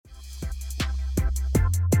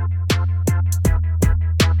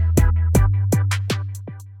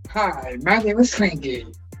Hi, my name is Frankie.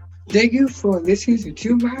 Thank you for listening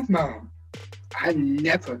to my mom. I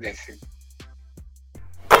never listen.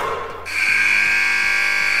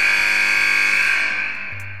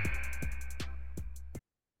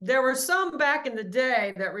 There were some back in the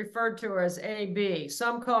day that referred to her as AB.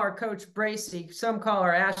 Some call her Coach Bracey. Some call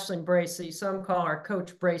her Ashleen Bracey. Some call her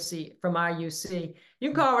Coach Bracey from IUC. You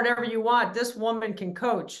can call her whatever you want. This woman can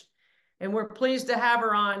coach. And we're pleased to have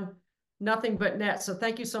her on Nothing But Net. So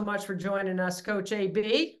thank you so much for joining us, Coach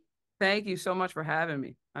AB. Thank you so much for having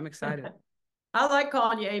me. I'm excited. I like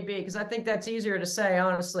calling you AB because I think that's easier to say,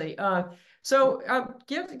 honestly.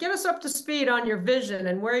 Get us up to speed on your vision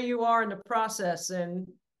and where you are in the process and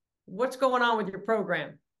what's going on with your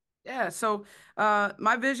program. Yeah, so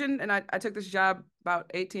my vision, and I took this job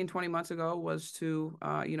about 18, 20 months ago, was to,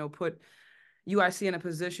 put UIC in a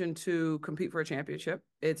position to compete for a championship.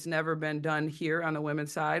 It's never been done here on the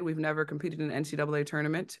women's side. We've never competed in an NCAA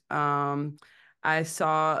tournament. I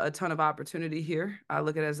saw a ton of opportunity here. I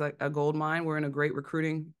look at it as like a gold mine. We're in a great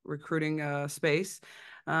recruiting space.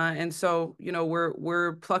 And so,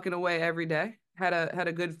 we're plucking away every day. Had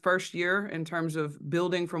a good first year in terms of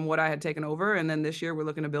building from what I had taken over. And then this year we're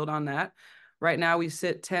looking to build on that. Right now we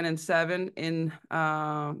sit 10-7 in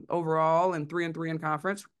overall and 3-3 in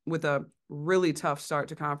conference with a really tough start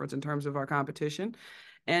to conference in terms of our competition.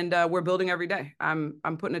 And we're building every day. I'm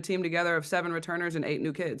putting a team together of 7 returners and 8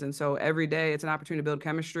 new kids. And so every day it's an opportunity to build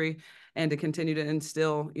chemistry and to continue to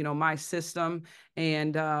instill, my system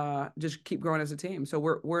and just keep growing as a team. So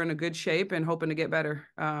we're in a good shape and hoping to get better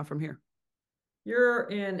from here. You're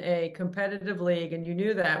in a competitive league, and you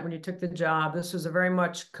knew that when you took the job. This was a very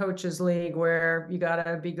much coaches league where you got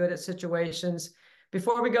to be good at situations.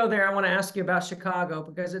 Before we go there, I want to ask you about Chicago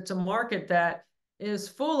because it's a market that is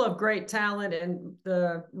full of great talent in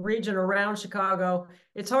the region around Chicago.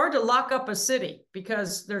 It's hard to lock up a city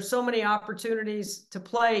because there's so many opportunities to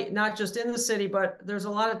play, not just in the city, but there's a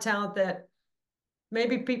lot of talent that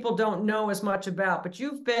maybe people don't know as much about, but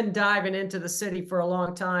you've been diving into the city for a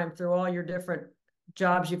long time through all your different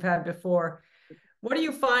jobs you've had before. What are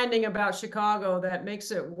you finding about Chicago that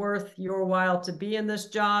makes it worth your while to be in this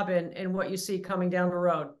job and what you see coming down the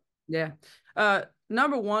road? Yeah.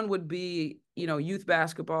 Number one would be, youth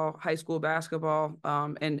basketball, high school basketball,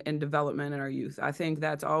 and development in our youth. I think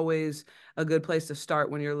that's always a good place to start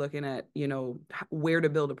when you're looking at, where to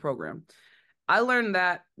build a program. I learned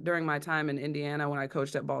that during my time in Indiana when I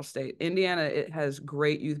coached at Ball State. Indiana, it has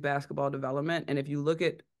great youth basketball development. And if you look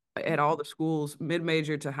at all the schools,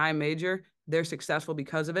 mid-major to high major, they're successful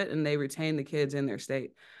because of it, and they retain the kids in their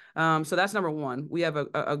state. So that's number one. We have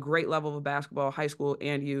a great level of basketball, high school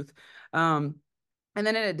and youth. And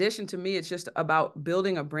then in addition to me, it's just about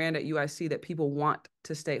building a brand at UIC that people want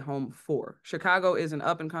to stay home for. Chicago is an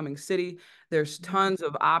up and coming city. There's tons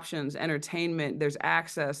of options, entertainment, there's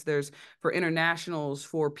access, there's for internationals,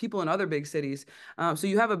 for people in other big cities. So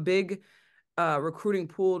you have a big recruiting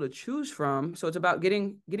pool to choose from. So it's about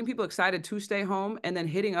getting people excited to stay home and then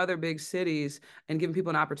hitting other big cities and giving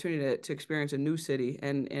people an opportunity to experience a new city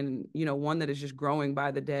and one that is just growing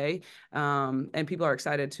by the day, and people are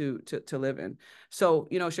excited to live in. So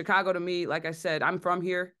Chicago to me, like I said, I'm from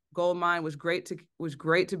here. Gold mine was great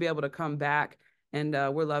to be able to come back, and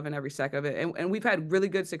we're loving every second of it. And we've had really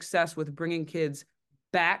good success with bringing kids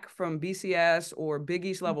back from BCS or Big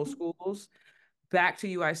East level schools back to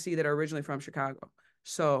UIC that are originally from Chicago.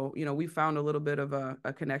 So, we found a little bit of a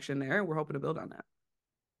connection there, and we're hoping to build on that.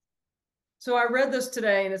 So I read this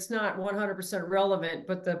today, and it's not 100% relevant,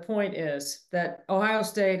 but the point is that Ohio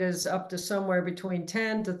State is up to somewhere between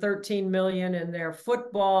 10 to 13 million in their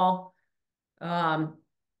football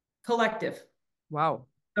collective. Wow.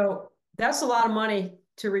 So that's a lot of money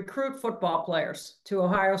to recruit football players to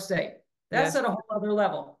Ohio State. That's at a whole other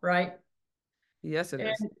level, right? Yes, it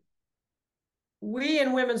is. We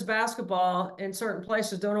in women's basketball in certain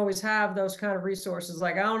places don't always have those kind of resources.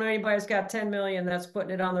 Like, I don't know anybody that's got 10 million that's putting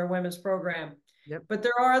it on their women's program. Yep. But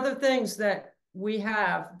there are other things that we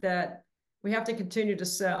have to continue to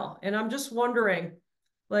sell. And I'm just wondering,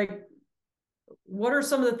 like, what are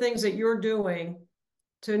some of the things that you're doing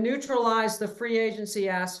to neutralize the free agency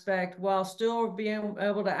aspect while still being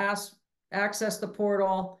able to access the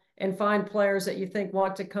portal and find players that you think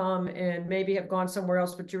want to come and maybe have gone somewhere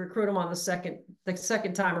else, but you recruit them on the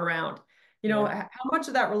second time around? How much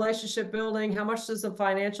of that relationship building, how much does the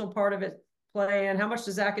financial part of it play in? How much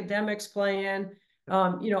does academics play in?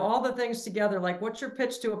 All the things together. Like, what's your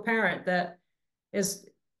pitch to a parent that is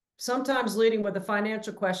sometimes leading with the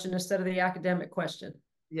financial question instead of the academic question?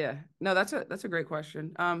 Yeah, no, that's a great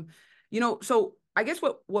question. So I guess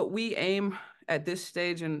what we aim at this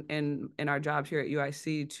stage in our jobs here at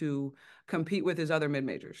UIC to compete with is other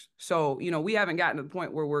mid-majors. So, we haven't gotten to the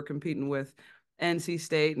point where we're competing with NC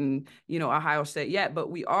State and, Ohio State yet, but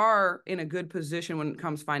we are in a good position when it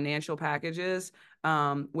comes financial packages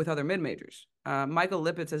with other mid-majors. Michael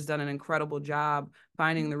Lippitz has done an incredible job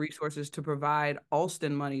finding the resources to provide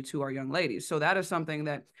Alston money to our young ladies. So that is something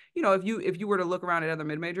that, if you were to look around at other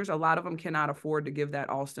mid-majors, a lot of them cannot afford to give that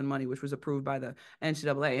Alston money, which was approved by the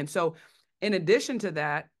NCAA. And so in addition to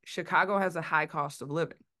that, Chicago has a high cost of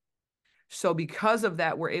living. So because of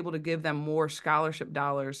that, we're able to give them more scholarship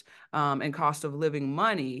dollars and cost of living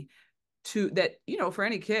money to that, for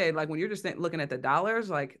any kid, like when you're just looking at the dollars,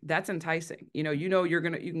 like that's enticing. You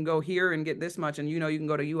can go here and get this much, and you can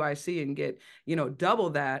go to UIC and get,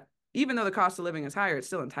 double that. Even though the cost of living is higher, it's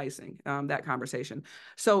still enticing, that conversation.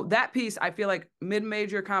 So that piece, I feel like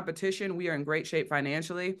mid-major competition, we are in great shape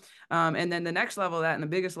financially. And then the next level of that, and the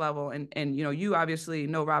biggest level, and you obviously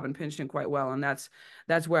know Robin Pinchton quite well, and that's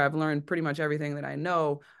where I've learned pretty much everything that I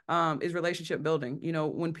know, is relationship building.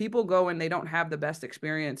 When people go and they don't have the best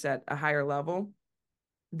experience at a higher level,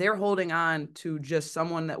 they're holding on to just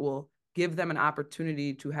someone that will give them an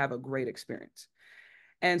opportunity to have a great experience.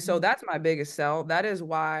 And so that's my biggest sell. That is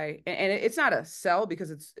why, and it's not a sell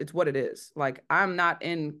because it's what it is. Like, I'm not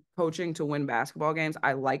in coaching to win basketball games.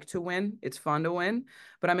 I like to win. It's fun to win,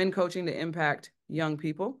 but I'm in coaching to impact young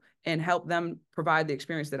people and help them provide the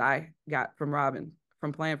experience that I got from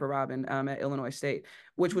playing for Robin at Illinois State,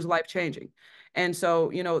 which was life-changing. And so,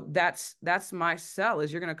 that's my sell,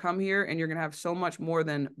 is you're going to come here and you're going to have so much more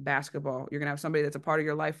than basketball. You're going to have somebody that's a part of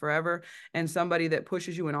your life forever, and somebody that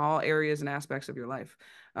pushes you in all areas and aspects of your life.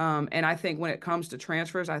 And I think when it comes to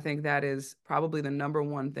transfers, I think that is probably the number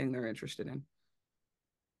one thing they're interested in.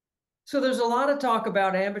 So there's a lot of talk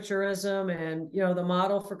about amateurism and, the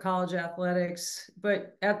model for college athletics,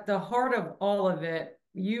 but at the heart of all of it,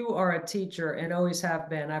 you are a teacher and always have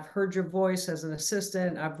been. I've heard your voice as an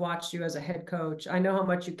assistant. I've watched you as a head coach. I know how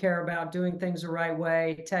much you care about doing things the right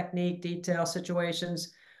way, technique, detail,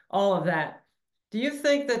 situations, all of that. Do you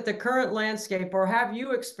think that the current landscape, or have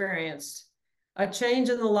you experienced a change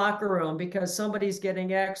in the locker room because somebody's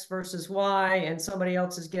getting X versus Y and somebody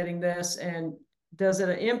else is getting this? And does it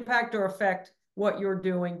impact or affect what you're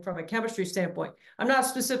doing from a chemistry standpoint? I'm not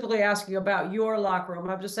specifically asking about your locker room.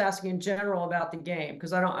 I'm just asking in general about the game,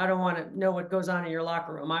 because I don't want to know what goes on in your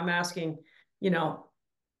locker room. I'm asking,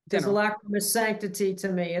 does the locker room is sanctity to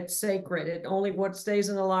me. It's sacred. It only what stays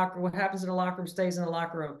in the locker, what happens in the locker room stays in the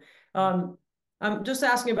locker room. I'm just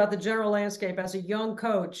asking about the general landscape as a young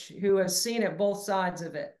coach who has seen it both sides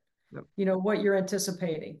of it. Yep. What you're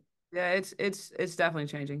anticipating. Yeah, it's definitely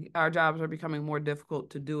changing. Our jobs are becoming more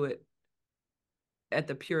difficult to do it at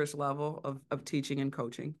the purest level of teaching and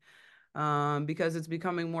coaching, because it's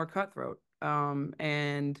becoming more cutthroat.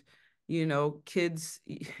 And, kids,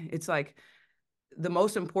 it's like the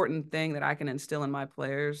most important thing that I can instill in my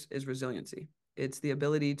players is resiliency. It's the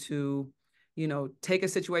ability to, take a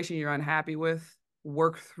situation you're unhappy with,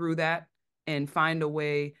 work through that, and find a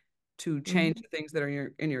way to change the things that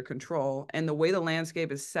are in your control. And the way the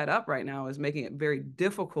landscape is set up right now is making it very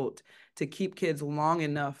difficult to keep kids long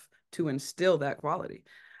enough to instill that quality.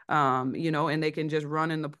 And they can just run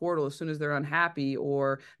in the portal as soon as they're unhappy,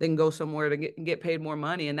 or they can go somewhere to get paid more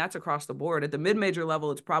money. And that's across the board. At the mid-major level,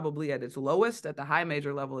 it's probably at its lowest. At the high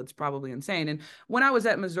major level, it's probably insane. And when I was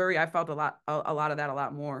at Missouri, I felt a lot of that a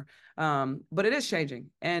lot more. But it is changing.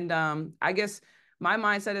 And I guess my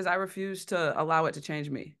mindset is I refuse to allow it to change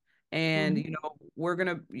me. And, we're going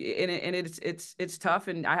to, and it's tough.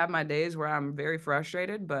 And I have my days where I'm very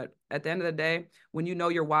frustrated, but at the end of the day, when you know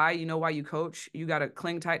your why, you know why you coach, you got to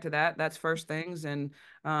cling tight to that. That's first things. And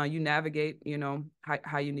you navigate,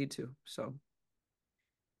 how you need to.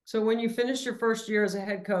 So when you finish your first year as a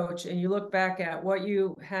head coach and you look back at what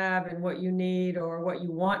you have and what you need or what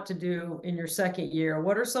you want to do in your second year,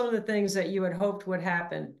 what are some of the things that you had hoped would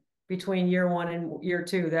happen between year one and year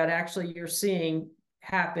two that actually you're seeing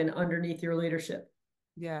happen underneath your leadership?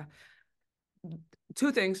 Yeah.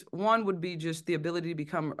 Two things. One would be just the ability to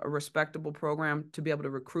become a respectable program, to be able to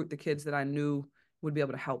recruit the kids that I knew would be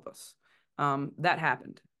able to help us. That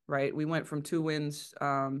happened, right? We went from 2 wins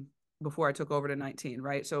before I took over to 19,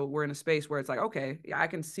 right? So we're in a space where it's like, okay, I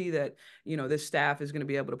can see that, this staff is going to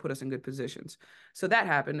be able to put us in good positions. So that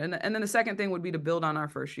happened. And then the second thing would be to build on our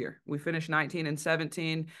first year. We finished 19 and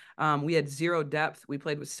 17. We had zero depth. We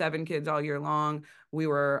played with 7 kids all year long. We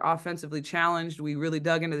were offensively challenged. We really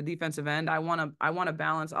dug into the defensive end. I want to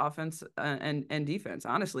balance offense and defense,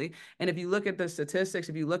 honestly. And if you look at the statistics,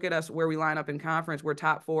 if you look at us where we line up in conference, we're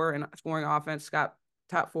top 4 in scoring offense,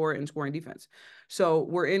 top 4 in scoring defense. So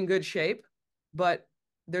we're in good shape, but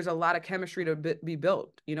there's a lot of chemistry to be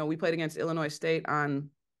built. You know, we played against Illinois State on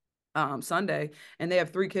Sunday, and they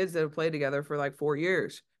have 3 kids that have played together for like 4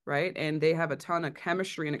 years, right? And they have a ton of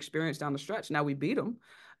chemistry and experience down the stretch. Now we beat them.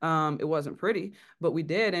 It wasn't pretty, but we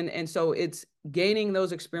did. And so it's gaining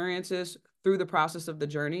those experiences through the process of the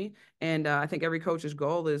journey. And I think every coach's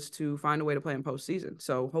goal is to find a way to play in postseason.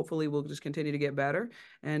 So hopefully we'll just continue to get better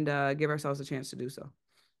and give ourselves a chance to do so.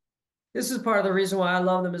 This is part of the reason why I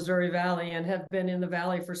love the Missouri Valley and have been in the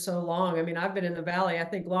Valley for so long. I mean, I've been in the Valley, I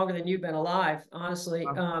think, longer than you've been alive, honestly.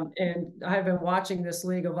 Wow. And I've been watching this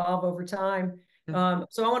league evolve over time.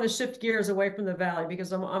 So I want to shift gears away from the Valley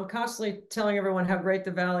because I'm constantly telling everyone how great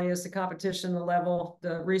the Valley is, the competition, the level,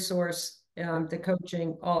 the resource, the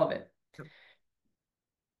coaching, all of it.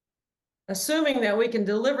 Assuming that we can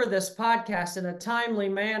deliver this podcast in a timely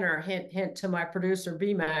manner, hint, hint to my producer,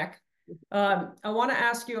 BMAC, I want to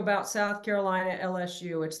ask you about South Carolina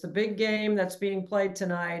LSU. It's the big game that's being played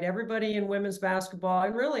tonight. Everybody in women's basketball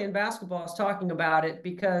and really in basketball is talking about it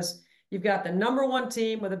because you've got the #1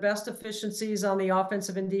 team with the best efficiencies on the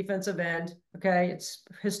offensive and defensive end. Okay, it's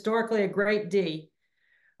historically a great D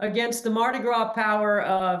against the Mardi Gras power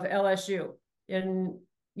of LSU. And,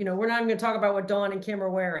 you know, we're not even going to talk about what Dawn and Kim are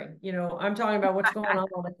wearing. You know, I'm talking about what's going on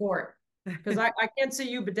the court. Because I can't see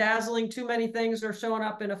you bedazzling too many things or showing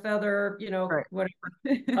up in a feather, you know, right.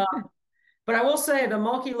 Whatever. But I will say the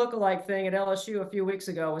Mulkey lookalike thing at LSU a few weeks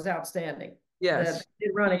ago was outstanding. Yes. They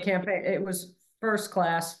did run a campaign. It was first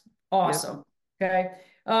class. Awesome. Yep.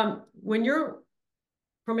 Okay. When you're,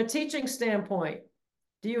 from a teaching standpoint,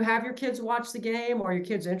 do you have your kids watch the game? Or are your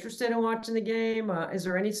kids interested in watching the game? Is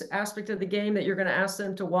there any aspect of the game that you're going to ask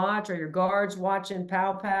them to watch? Or your guards watching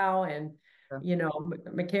Pow Pow and you know,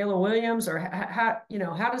 Michaela Williams, or how, you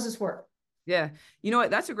know, how does this work? Yeah, you know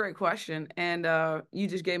what? That's a great question, and you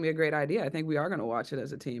just gave me a great idea. I think we are going to watch it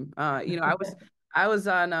as a team. You know, I was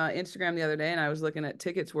on Instagram the other day, and I was looking at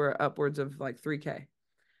tickets were upwards of like 3K.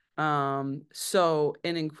 So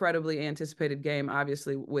an incredibly anticipated game,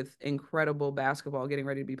 obviously, with incredible basketball getting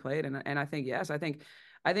ready to be played, and I think yes, I think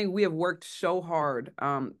we have worked so hard,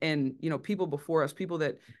 and you know, people before us, people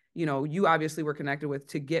that you know, you obviously were connected with,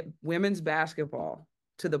 to get women's basketball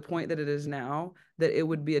to the point that it is now, that it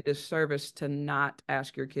would be a disservice to not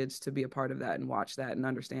ask your kids to be a part of that and watch that and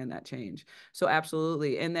understand that change. So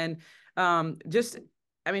absolutely. And then I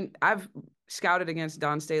mean, I've scouted against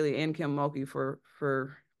Dawn Staley and Kim Mulkey for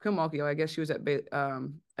Kim Mulkey. I guess she was at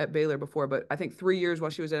Baylor before, but I think 3 years while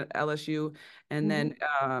she was at LSU, and then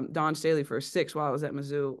Dawn Staley for 6 while I was at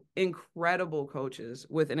Mizzou. Incredible coaches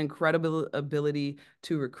with an incredible ability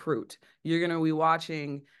to recruit. You're going to be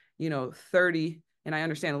watching, you know, 30, and I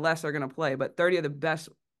understand less are going to play, but 30 of the best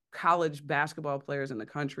college basketball players in the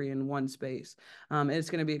country in one space. And it's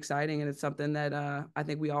going to be exciting, and it's something that I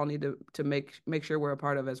think we all need to make sure we're a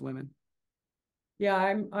part of as women.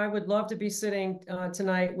 Yeah, I would love to be sitting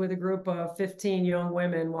tonight with a group of 15 young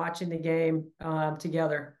women watching the game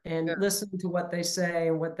together and listening to what they say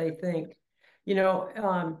and what they think. You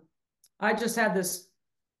know, I just had this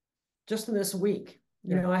just in this week.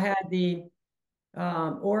 You know, I had the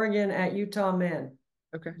Oregon at Utah men.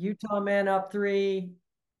 Okay. Utah men up 3,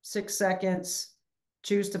 6 seconds,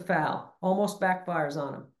 choose to foul, almost backfires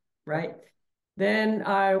on them, right? Then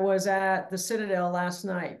I was at the Citadel last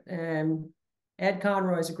night, and Ed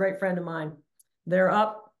Conroy is a great friend of mine. They're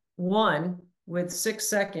up 1 with 6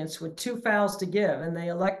 seconds with 2 fouls to give, and they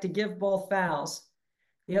elect to give both fouls.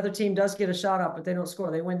 The other team does get a shot up, but they don't score.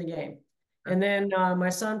 They win the game. And then my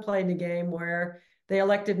son played in a game where they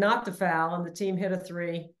elected not to foul, and the team hit a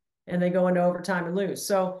 3, and they go into overtime and lose.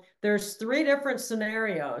 So there's 3 different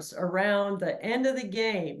scenarios around the end of the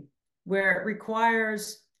game where it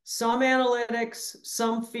requires some analytics,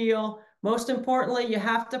 some feel. Most importantly, you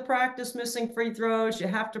have to practice missing free throws. You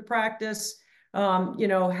have to practice, you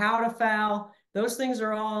know, how to foul. Those things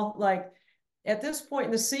are all like, at this point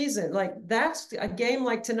in the season, like that's a game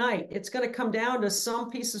like tonight. It's going to come down to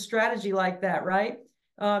some piece of strategy like that, right?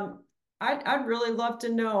 I'd really love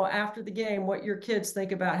to know after the game what your kids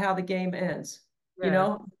think about how the game ends. Yeah. You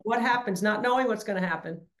know, what happens, not knowing what's going to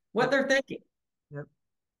happen, what they're thinking. Yep.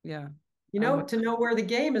 Yeah. You know, to know where the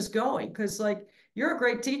game is going, because like you're a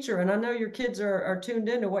great teacher, and I know your kids are tuned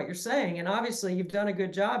into what you're saying, and obviously you've done a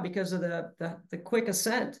good job because of the quick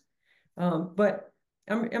ascent. But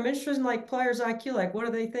I'm interested in like players' IQ, like what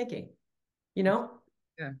are they thinking? You know,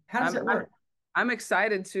 how does it work? I'm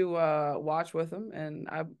excited to watch with them, and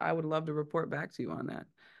I would love to report back to you on that.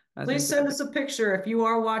 Please send us a picture if you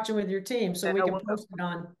are watching with your team, so we can post it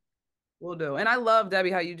on. We'll do. And I love,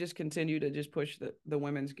 Debbie, how you just continue to just push the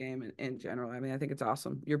women's game in general. I mean, I think it's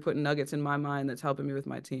awesome. You're putting nuggets in my mind that's helping me with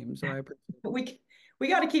my team. So I appreciate it. We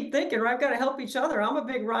got to keep thinking, right? We've got to help each other. I'm a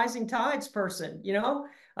big rising tides person, you know.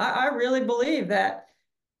 I really believe that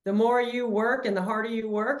the more you work and the harder you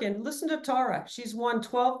work, and listen to Tara, she's won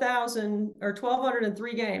 12,000 or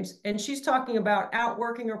 1,203 games, and she's talking about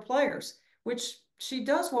outworking her players, which she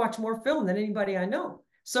does watch more film than anybody I know.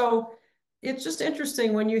 So it's just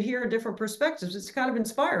interesting when you hear different perspectives. It's kind of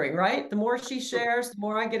inspiring, right? The more she shares, the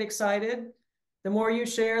more I get excited. The more you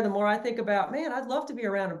share, the more I think about, man, I'd love to be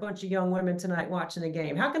around a bunch of young women tonight watching the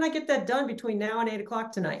game. How can I get that done between now and 8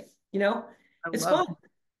 o'clock tonight? You know, it's fun.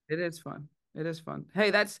 It is fun. It is fun. Hey,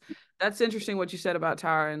 that's interesting what you said about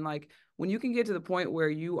Tara. And like when you can get to the point where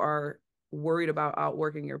you are worried about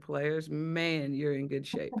outworking your players, man, you're in good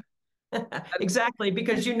shape. Exactly,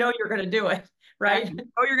 because you know you're going to do it, right? You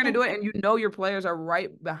know you're going to do it, and you know your players are right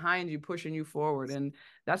behind you, pushing you forward. And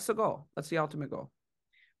that's the goal. That's the ultimate goal.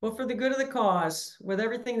 Well, for the good of the cause, with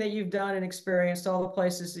everything that you've done and experienced, all the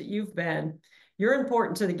places that you've been, you're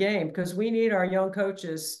important to the game because we need our young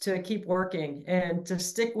coaches to keep working and to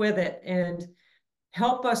stick with it and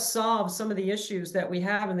help us solve some of the issues that we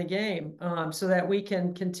have in the game, so that we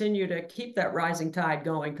can continue to keep that rising tide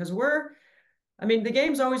going. Because I mean, the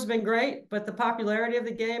game's always been great, but the popularity of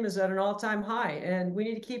the game is at an all-time high, and we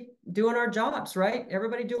need to keep doing our jobs, right?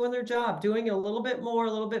 Everybody doing their job, doing it a little bit more,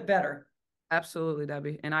 a little bit better. Absolutely,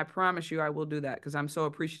 Debbie. And I promise you I will do that because I'm so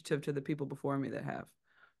appreciative to the people before me that have.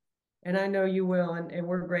 And I know you will, and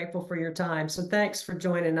we're grateful for your time. So thanks for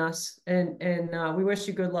joining us, and we wish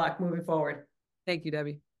you good luck moving forward. Thank you,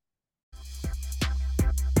 Debbie.